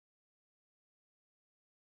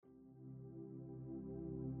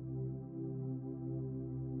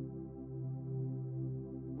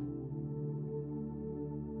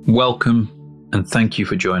Welcome and thank you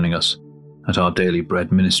for joining us at our Daily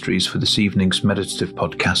Bread Ministries for this evening's meditative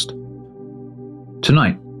podcast.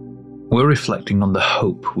 Tonight, we're reflecting on the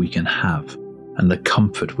hope we can have and the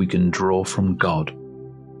comfort we can draw from God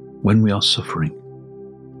when we are suffering.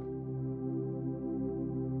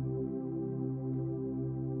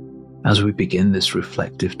 As we begin this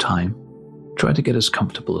reflective time, try to get as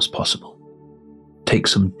comfortable as possible. Take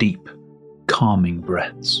some deep, calming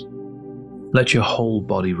breaths. Let your whole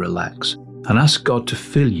body relax and ask God to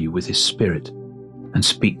fill you with His Spirit and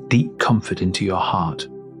speak deep comfort into your heart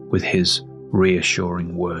with His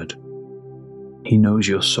reassuring word. He knows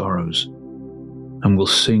your sorrows and will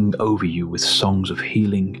sing over you with songs of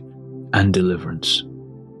healing and deliverance.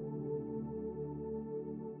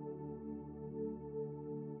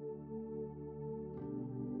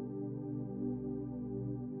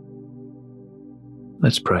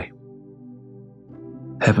 Let's pray.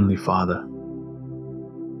 Heavenly Father,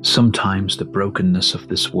 sometimes the brokenness of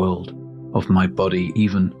this world, of my body,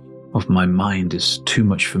 even of my mind, is too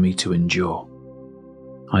much for me to endure.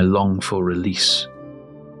 I long for release.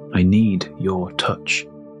 I need your touch.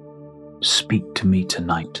 Speak to me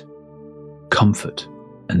tonight. Comfort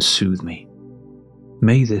and soothe me.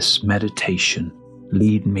 May this meditation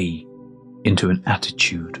lead me into an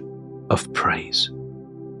attitude of praise.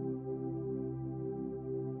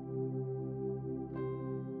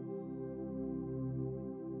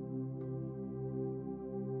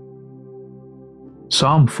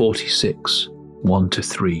 Psalm 46,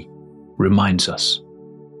 1-3 reminds us,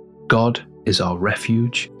 God is our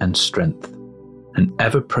refuge and strength, an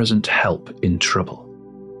ever-present help in trouble.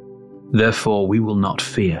 Therefore we will not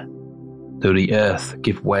fear, though the earth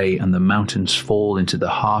give way and the mountains fall into the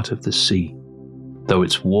heart of the sea, though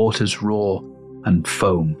its waters roar and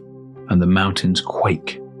foam, and the mountains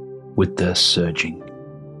quake with their surging.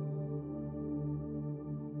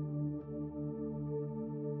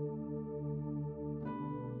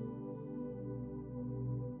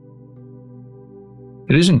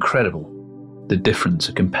 It is incredible the difference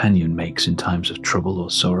a companion makes in times of trouble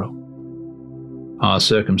or sorrow. Our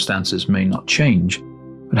circumstances may not change,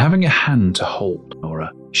 but having a hand to hold, or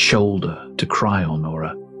a shoulder to cry on, or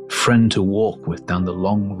a friend to walk with down the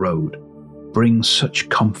long road brings such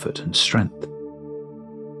comfort and strength.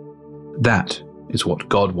 That is what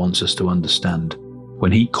God wants us to understand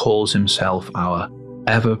when He calls Himself our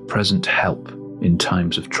ever-present help in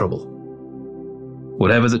times of trouble.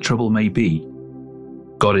 Whatever the trouble may be,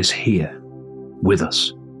 God is here with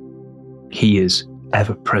us. He is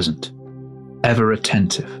ever present, ever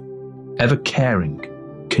attentive, ever caring,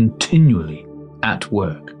 continually at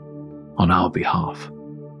work on our behalf.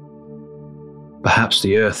 Perhaps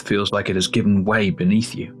the earth feels like it has given way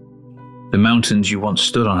beneath you. The mountains you once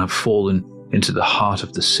stood on have fallen into the heart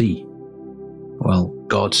of the sea. Well,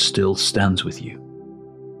 God still stands with you.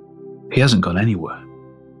 He hasn't gone anywhere.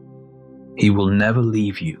 He will never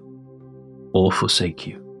leave you or forsake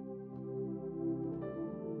you.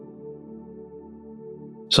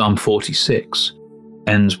 Psalm 46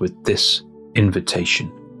 ends with this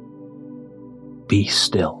invitation: Be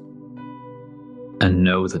still and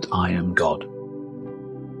know that I am God.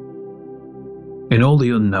 In all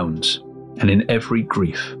the unknowns and in every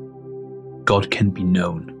grief, God can be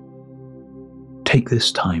known. Take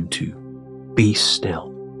this time to be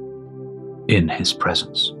still in His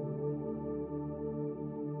presence.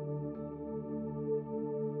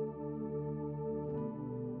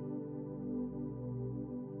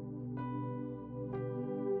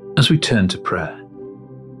 As we turn to prayer,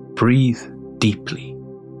 breathe deeply,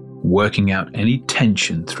 working out any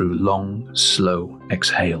tension through long, slow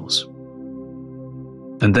exhales.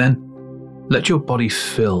 And then let your body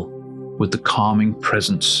fill with the calming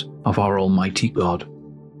presence of our Almighty God,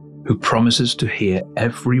 who promises to hear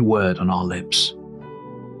every word on our lips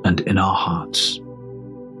and in our hearts.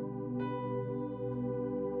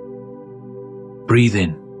 Breathe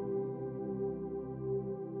in.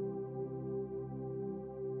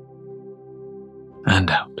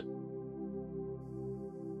 And out.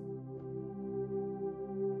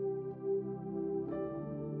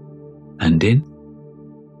 And in.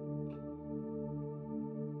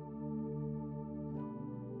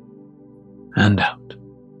 And out.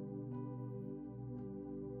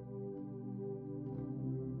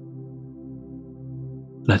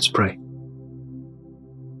 Let's pray.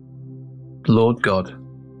 Lord God,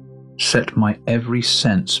 set my every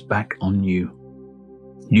sense back on you.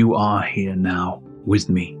 You are here now with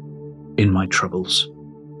me in my troubles,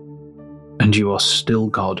 and you are still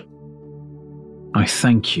God. I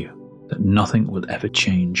thank you that nothing will ever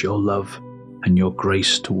change your love and your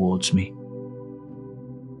grace towards me.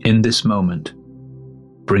 In this moment,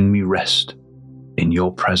 bring me rest in your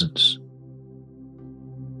presence.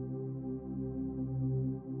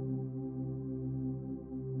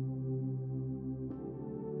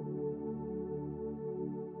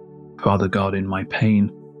 Father God, in my pain,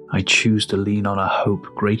 I choose to lean on a hope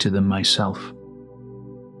greater than myself.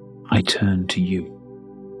 I turn to you.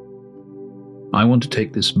 I want to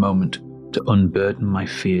take this moment to unburden my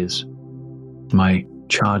fears, my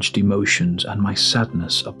charged emotions, and my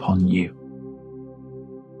sadness upon you.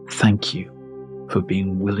 Thank you for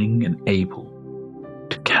being willing and able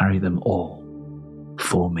to carry them all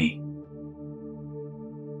for me.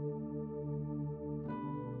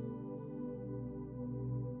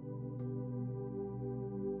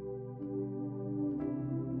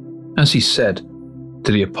 As he said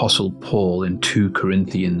to the Apostle Paul in 2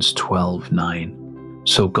 Corinthians 12:9,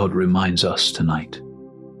 so God reminds us tonight,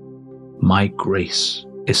 my grace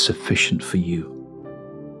is sufficient for you.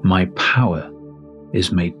 My power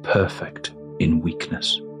is made perfect in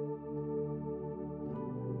weakness.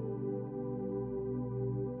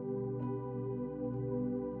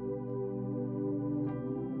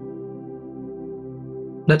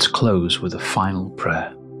 Let's close with a final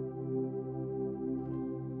prayer.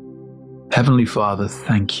 Heavenly Father,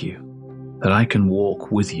 thank you that I can walk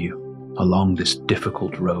with you along this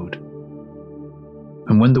difficult road.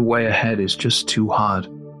 And when the way ahead is just too hard,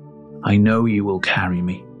 I know you will carry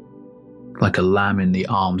me like a lamb in the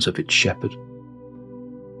arms of its shepherd.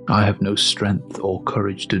 I have no strength or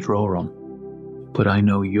courage to draw on, but I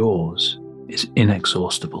know yours is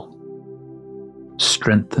inexhaustible.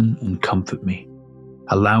 Strengthen and comfort me.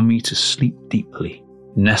 Allow me to sleep deeply,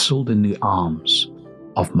 nestled in the arms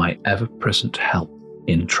of my ever-present help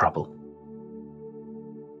in trouble.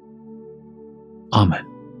 Amen.